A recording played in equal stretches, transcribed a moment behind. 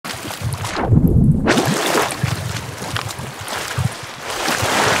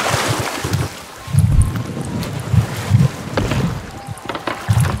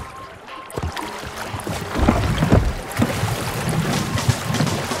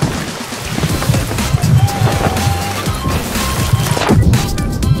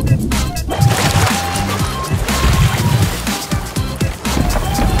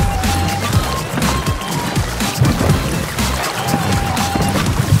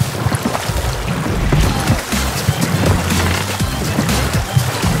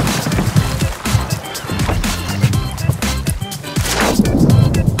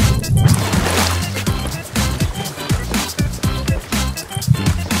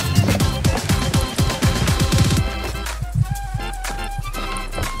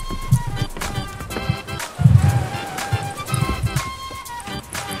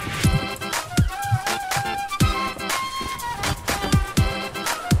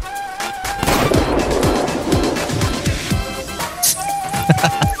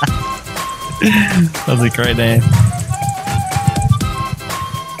That's a great name.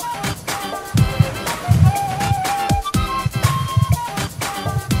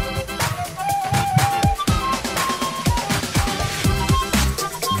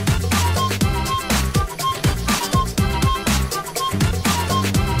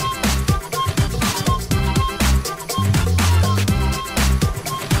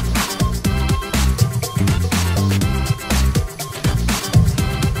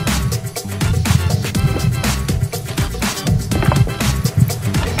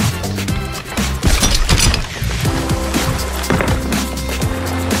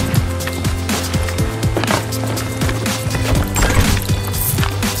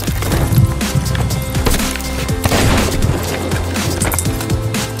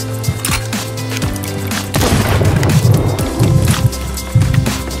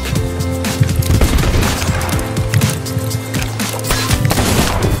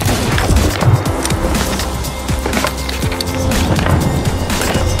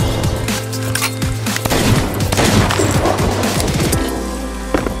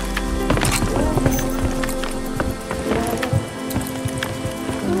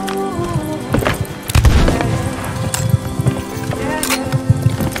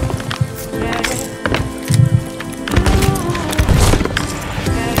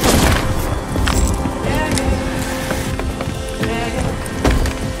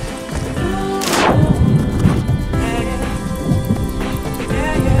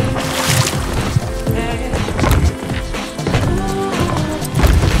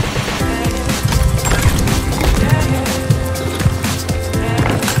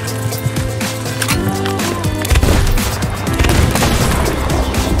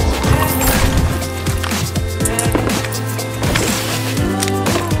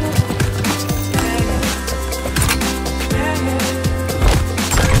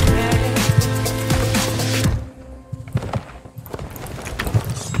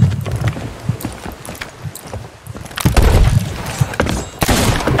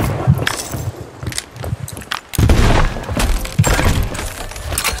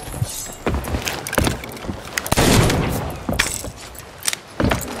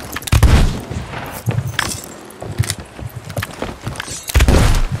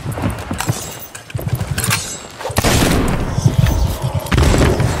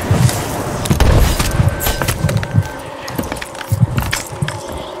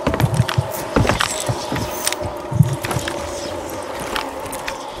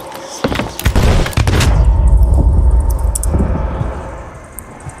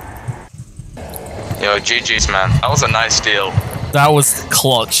 Yo, GG's, man. That was a nice deal. That was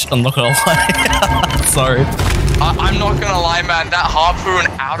clutch, I'm not gonna lie. Sorry. I'm not gonna lie, man. That harpoon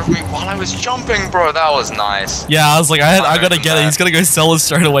out of me while I was jumping, bro. That was nice. Yeah, I was like, I gotta get it. He's gonna go sell it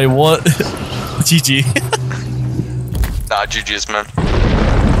straight away. What? GG. Nah, GG's, man.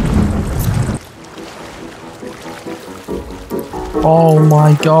 Oh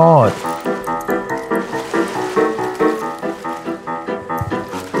my god.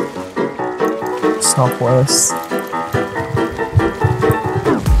 Southwest.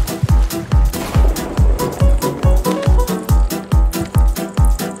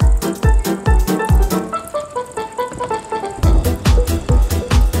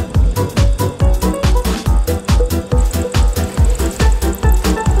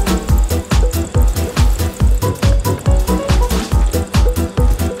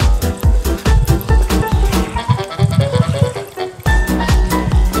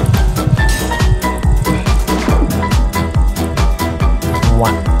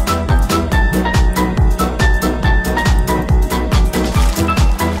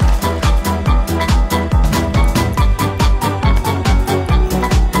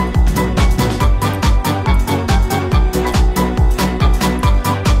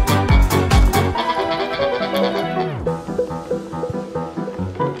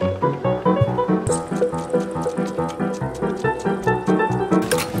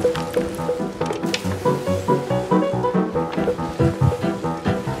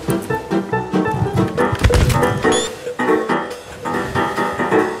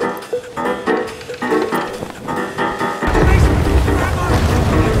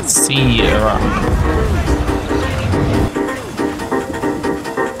 Sierra.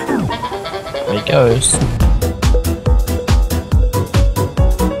 There he goes.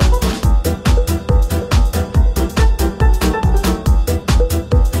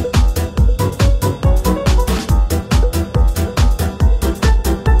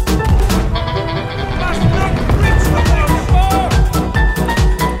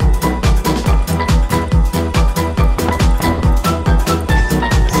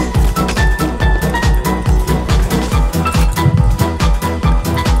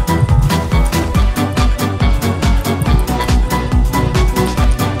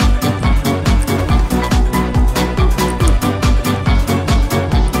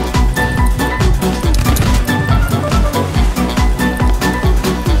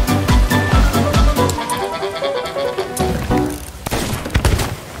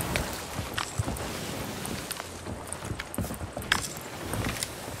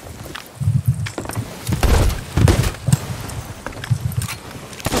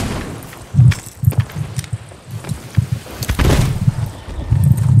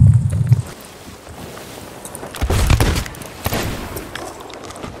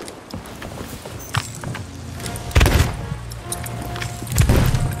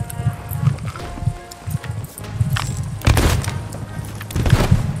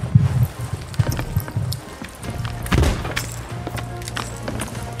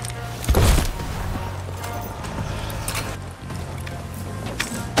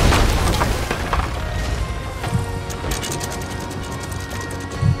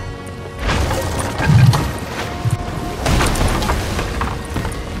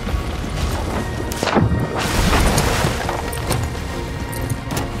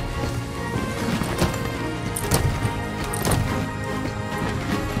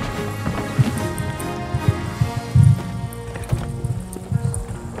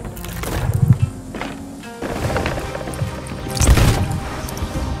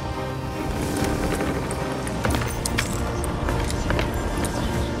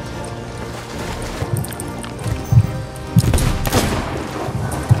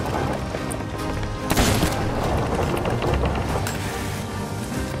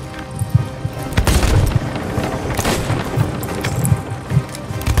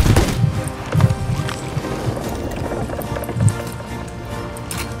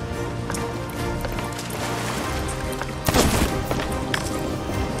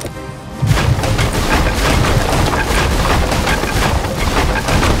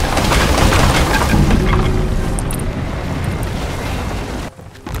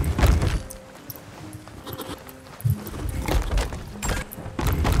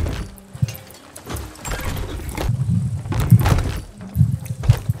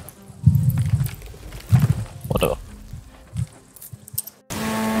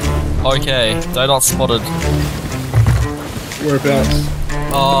 Okay, donut spotted. Whereabouts?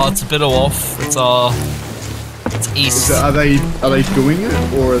 It's a bit off. It's east. Are they doing it,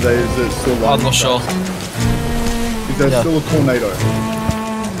 or is it still like? I'm not sure. Is there still a tornado?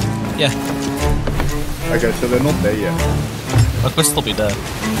 Yeah. Okay, so they're not there yet. I could still be there.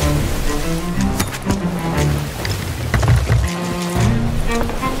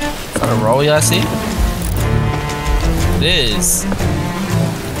 Is that a roll I see? It is. Yeah.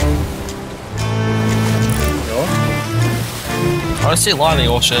 I don't see lightning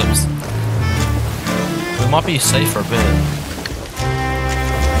or ships. We might be safe for a bit.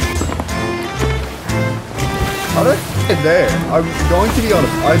 I don't think they're there. I'm going to be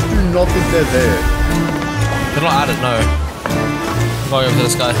honest. I do not think they're there. They're not at it, no. I'm going over to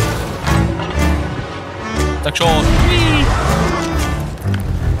this guy. Duck short.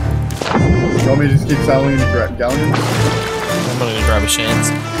 You want me to just keep sailing and galleons? I'm gonna go grab a chance.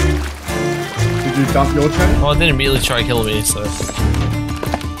 Did you dump your chain? Oh, they didn't immediately try to kill me, so. You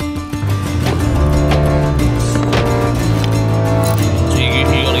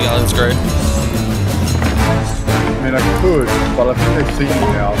got a galleon's crew. I mean, I could, but I think they've seen me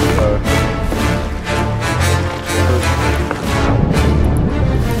now, so.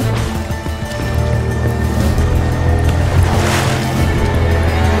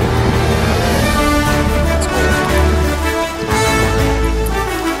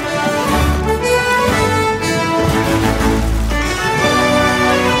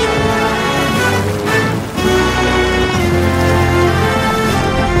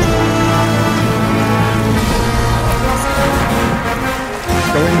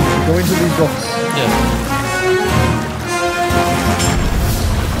 Go into these docks. Yeah.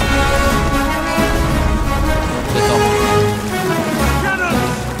 They're gone.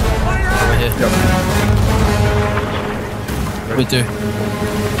 Over here. Yep. What do we do?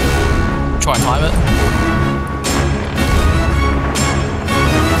 Try and time it?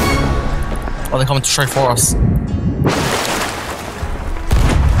 Oh, they're coming straight for us.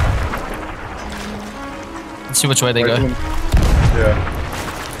 Let's see which way they go. Yeah.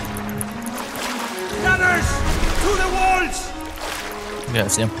 Yeah, I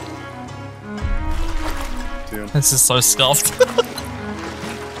see him. See him. This is so scuffed.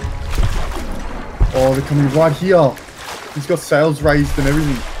 Oh, they're coming right here. He's got sails raised and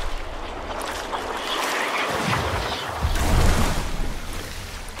everything.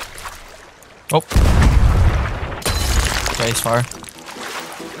 Oh. Okay, he's firing.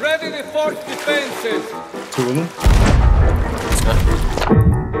 Ready to force defenses. Two of them. Let's go.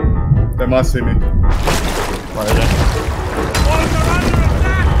 They might see me. Right there.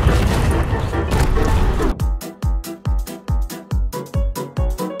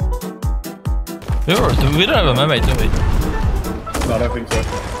 We don't have a mermaid, do we? No, I don't think so.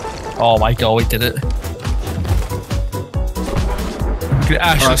 Oh my god, we did it.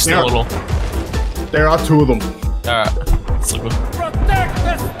 Ash is still a little. There are two of them. Alright. So good. Protect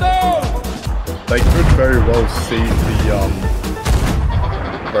the stone. They could very well see the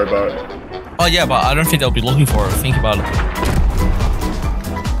rowboat. Oh yeah, but I don't think they'll be looking for it. Think about it.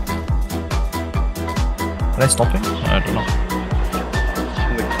 Are they stopping? I don't know.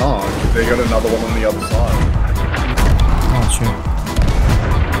 They can't, because they got another one on the other side. Oh, true.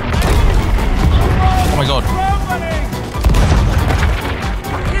 Oh my god.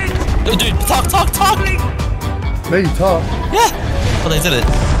 Dude, talk! No, you talk. Yeah! Oh, they did it.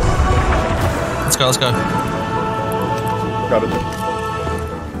 Let's go. Got it.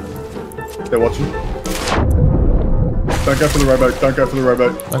 They're watching. Don't go for the rowboat. Don't go for the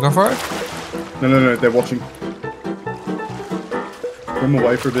rowboat. Don't go for it? No. They're watching. Put them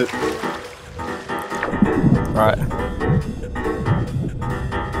away for a bit. Right.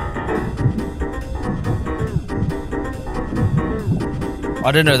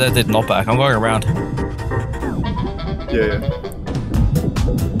 I didn't know they did knockback. I'm going around. Yeah.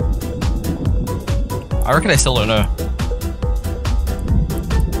 I reckon they still don't know.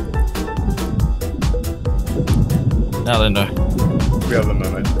 Now they know. We have them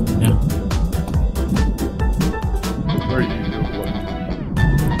now, mate. Yeah. Where are you?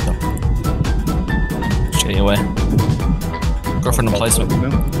 Just getting away. Go for an emplacement.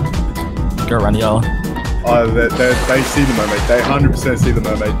 Go around the island. Oh, they see the mermaid. They 100% see the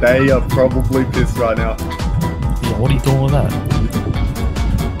mermaid. They are probably pissed right now. Yeah, what are you doing with that?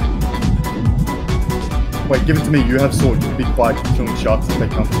 Wait, give it to me. You have sword. Be quiet. Keep killing sharks if they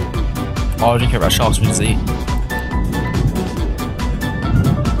come. Oh, I don't care about sharks. We just eat.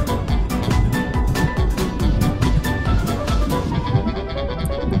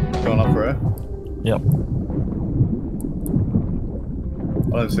 Going up for air. Yep.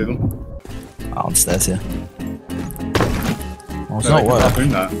 I don't see them. Oh, I'm stairs here. Well, it's No, not they can work. harpoon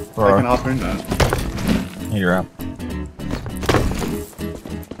that. Bro. They can harpoon that. Here you're out.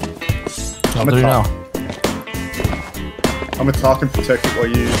 I'm What do a you now? tark. I'm a tark and protect it while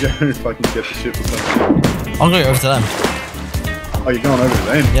you go fucking get the ship or something. I'm going over to them. Oh, you're going over to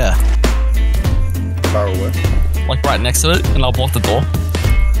them? Yeah. Barrel where? Like right next to it, and I'll block the door.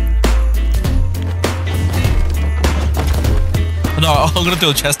 No, I'm gonna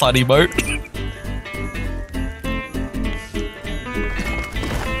do a chest hide emote.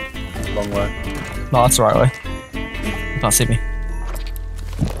 Long way. No, that's the right way. You can't see me.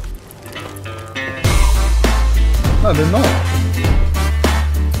 No, they're not.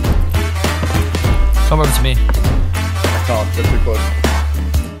 Come over to me. I can't, they're too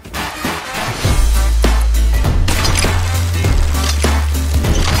close.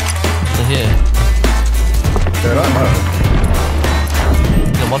 They're here. They don't know.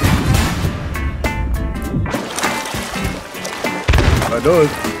 Yeah, what? I do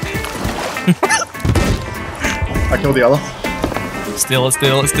it. I killed the other. Steal it,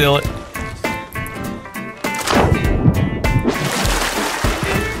 steal it, steal it.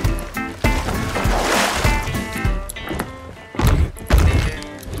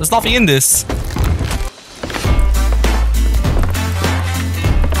 There's nothing in this.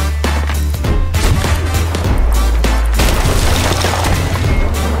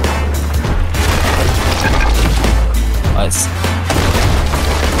 Nice.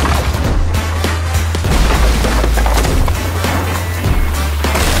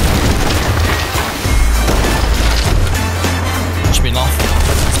 Should be enough.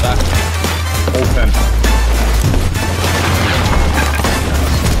 It's back. All 10.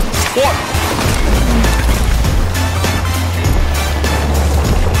 What?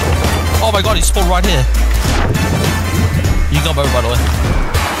 Oh my god, he spawned right here. You can go over, by the way.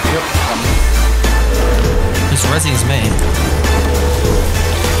 Yep. This resing is me.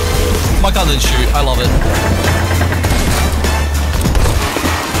 My gun didn't shoot. I love it.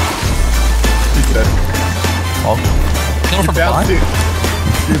 He's dead. Oh. Kill him You from bounced behind? it.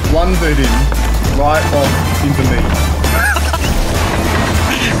 You blundered him right off into me.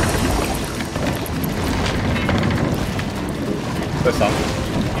 That's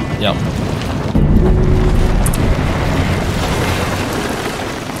done. Yep.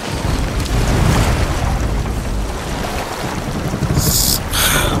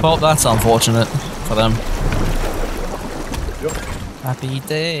 Well, that's unfortunate for them. Yep. Happy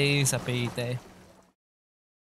days, happy day.